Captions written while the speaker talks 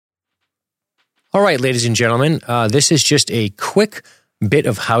All right, ladies and gentlemen, this is just a quick bit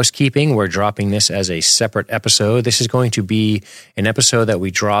of housekeeping. We're dropping this as a separate episode. This is going to be an episode that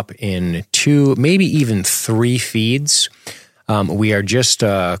we drop in 2, maybe even 3 feeds. We are just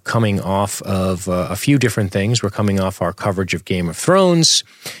coming off of a few different things. We're coming off our coverage of Game of Thrones,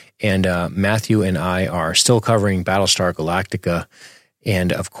 and Matthew and I are still covering Battlestar Galactica.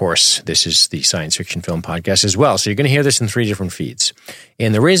 And of course, this is the Science Fiction Film Podcast as well. So you're going to hear this in 3 different feeds.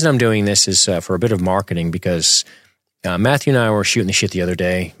 And the reason I'm doing this is for a bit of marketing, because Matthew and I were shooting the shit the other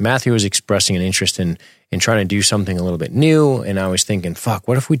day. Matthew was expressing an interest in trying to do something a little bit new. And I was thinking, fuck,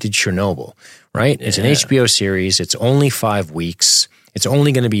 what if we did Chernobyl, right? It's an HBO series. It's only 5 weeks. It's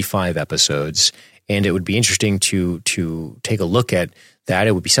only going to be 5 episodes. And it would be interesting to take a look at that.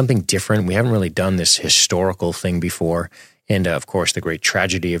 It would be something different. We haven't really done this historical thing before. And of course, the great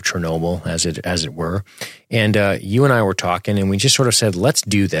tragedy of Chernobyl, as it were. And you and I were talking, and we just sort of said, let's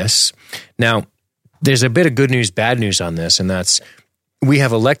do this. Now, there's a bit of good news, bad news on this, and that's we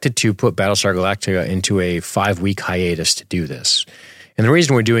have elected to put Battlestar Galactica into a 5-week hiatus to do this. And the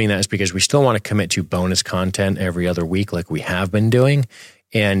reason we're doing that is because we still want to commit to bonus content every other week like we have been doing.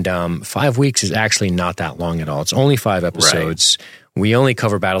 And 5 weeks is actually not that long at all. It's only 5 episodes. Right. We only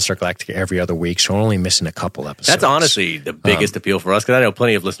cover Battlestar Galactica every other week, so we're only missing a couple episodes. That's honestly the biggest appeal for us, because I know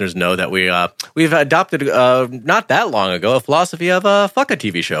plenty of listeners know that we've adopted, not that long ago, a philosophy of fuck a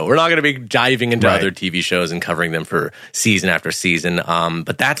TV show. We're not going to be diving into other TV shows and covering them for season after season.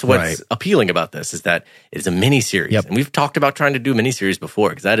 But that's what's appealing about this, is that it's a miniseries. Yep. And we've talked about trying to do miniseries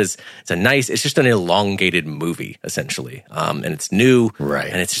before, because it's just an elongated movie, essentially. And it's new,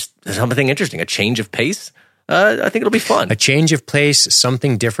 and it's just something interesting, a change of pace. I think it'll be fun. A change of pace,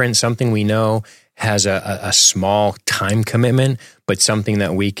 something different, something we know has a small time commitment, but something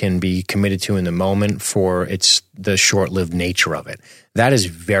that we can be committed to in the moment for the short-lived nature of it. That is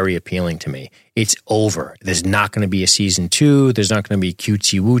very appealing to me. It's over. There's not going to be a season 2. There's not going to be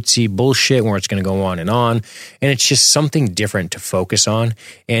cutesy-wootsy bullshit where it's going to go on. And it's just something different to focus on.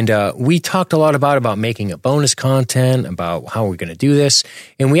 And we talked a lot about making a bonus content, about how we're going to do this.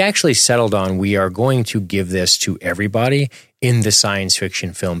 And we actually settled on we are going to give this to everybody in the Science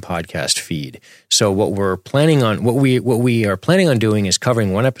Fiction Film Podcast feed. So what we are planning on doing is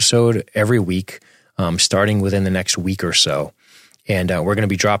covering 1 episode every week, starting within the next week or so. And we're going to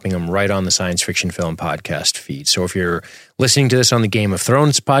be dropping them right on the Science Fiction Film Podcast feed. So if you're listening to this on the Game of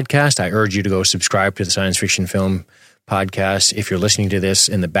Thrones podcast, I urge you to go subscribe to the Science Fiction Film Podcast. If you're listening to this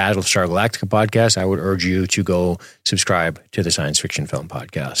in the Battlestar Galactica podcast, I would urge you to go subscribe to the Science Fiction Film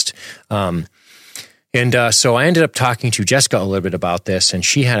Podcast. So I ended up talking to Jessica a little bit about this, and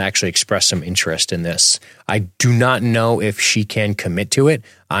she had actually expressed some interest in this. I do not know if she can commit to it.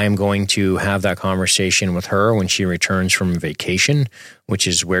 I am going to have that conversation with her when she returns from vacation, which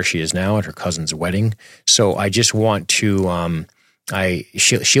is where she is now at her cousin's wedding. So I just want to,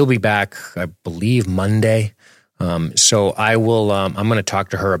 she'll be back, I believe, Monday. So I will, I'm going to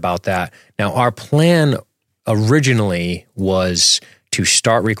talk to her about that. Now, our plan originally was to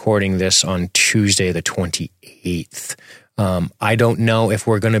start recording this on Tuesday the 28th. I don't know if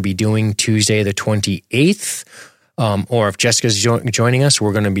we're going to be doing Tuesday the 28th, or if Jessica's joining us,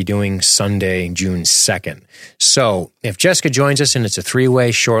 we're going to be doing Sunday, June 2nd. So if Jessica joins us and it's a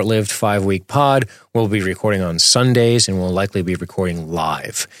 3-way, short-lived 5-week pod, we'll be recording on Sundays, and we'll likely be recording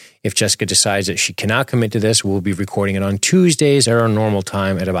live. If Jessica decides that she cannot commit to this, we'll be recording it on Tuesdays at our normal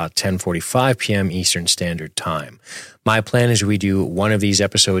time at about 10:45 p.m. Eastern Standard Time. My plan is we do 1 of these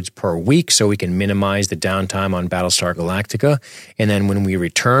episodes per week so we can minimize the downtime on Battlestar Galactica. And then when we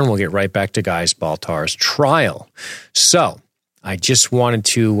return, we'll get right back to Gaius Baltar's trial. So I just wanted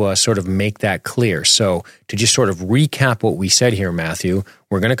to sort of make that clear. So to just sort of recap what we said here, Matthew,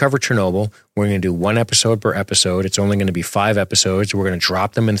 we're going to cover Chernobyl. We're going to do 1 episode per episode. It's only going to be 5 episodes. We're going to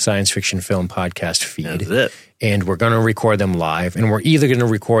drop them in the Science Fiction Film Podcast feed. That's it. And we're going to record them live. And we're either going to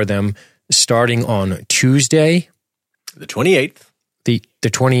record them starting on Tuesday, the 28th. The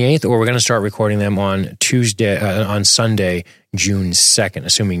 28th, or we're going to start recording them on Sunday, June 2nd,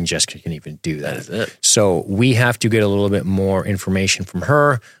 assuming Jessica can even do that. That is it. So we have to get a little bit more information from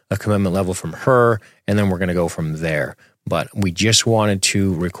her, a commitment level from her, and then we're going to go from there. But we just wanted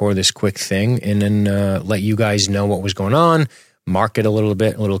to record this quick thing and then let you guys know what was going on, market a little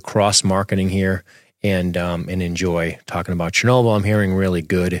bit, a little cross-marketing here, and enjoy talking about Chernobyl. I'm hearing really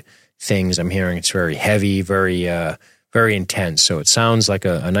good things. I'm hearing it's very heavy, very intense. So it sounds like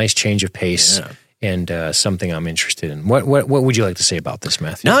a nice change of pace and something I'm interested in. What would you like to say about this,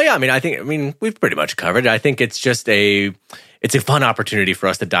 Matthew? No, yeah, I mean, we've pretty much covered it. I think it's just it's a fun opportunity for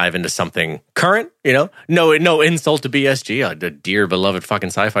us to dive into something current, you know? No insult to BSG, a dear beloved fucking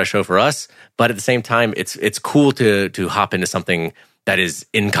sci-fi show for us, but at the same time, it's cool to hop into something that is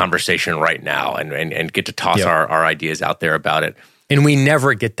in conversation right now and get to toss our ideas out there about it. And we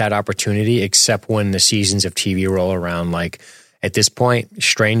never get that opportunity except when the seasons of TV roll around. Like at this point,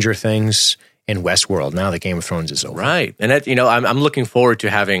 Stranger Things and Westworld. Now that Game of Thrones is over. Right. And that, I'm looking forward to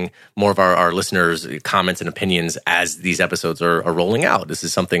having more of our listeners' comments and opinions as these episodes are rolling out. This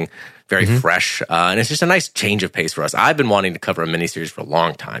is something very fresh. And it's just a nice change of pace for us. I've been wanting to cover a miniseries for a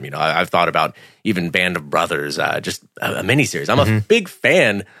long time. I've thought about even Band of Brothers, just a miniseries. I'm a big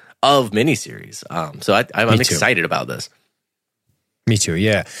fan of miniseries. So I'm excited about this. Me too,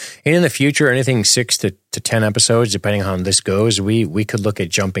 yeah. And in the future, anything 6 to 10 episodes, depending on how this goes, we could look at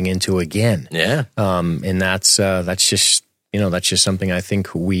jumping into again. Yeah. And that's just something I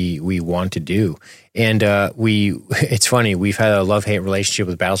think we want to do. And it's funny, we've had a love-hate relationship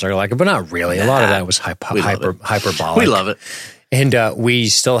with Battlestar Galactica, but not really. A lot of that was hyperbolic. We love it. And we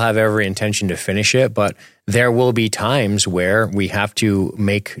still have every intention to finish it, but there will be times where we have to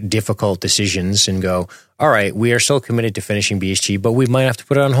make difficult decisions and go, all right, we are still committed to finishing BSG, but we might have to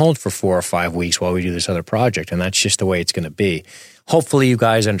put it on hold for 4 or 5 weeks while we do this other project. And that's just the way it's going to be. Hopefully you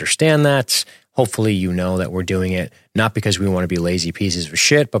guys understand that. Hopefully you know that we're doing it not because we want to be lazy pieces of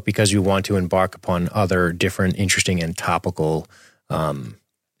shit, but because we want to embark upon other different, interesting, and topical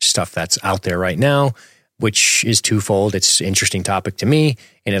stuff that's out there right now, which is twofold. It's an interesting topic to me,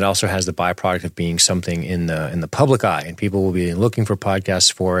 and it also has the byproduct of being something in the public eye, and people will be looking for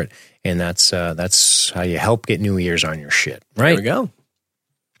podcasts for it, and that's how you help get new ears on your shit, right? There we go.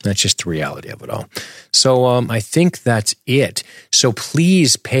 That's just the reality of it all. So I think that's it. So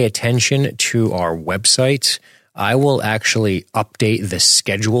please pay attention to our website. I will actually update the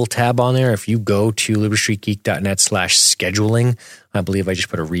schedule tab on there. If you go to libertystreetgeek.net/scheduling, I believe I just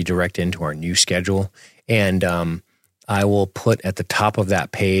put a redirect into our new schedule. And I will put at the top of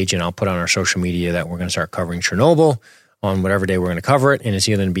that page, and I'll put on our social media that we're going to start covering Chernobyl on whatever day we're going to cover it. And it's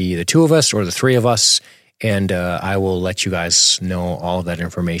either going to be the 2 of us or the 3 of us. And I will let you guys know all of that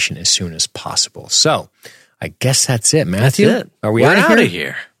information as soon as possible. So I guess that's it, Matthew. That's it. Are we out of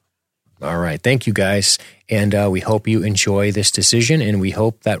here? All right. Thank you, guys. And we hope you enjoy this decision, and we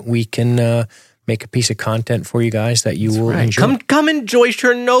hope that we can make a piece of content for you guys that you will enjoy. Come enjoy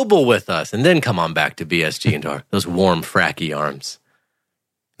Chernobyl with us, and then come on back to BSG and those warm, fracky arms.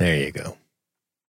 There you go.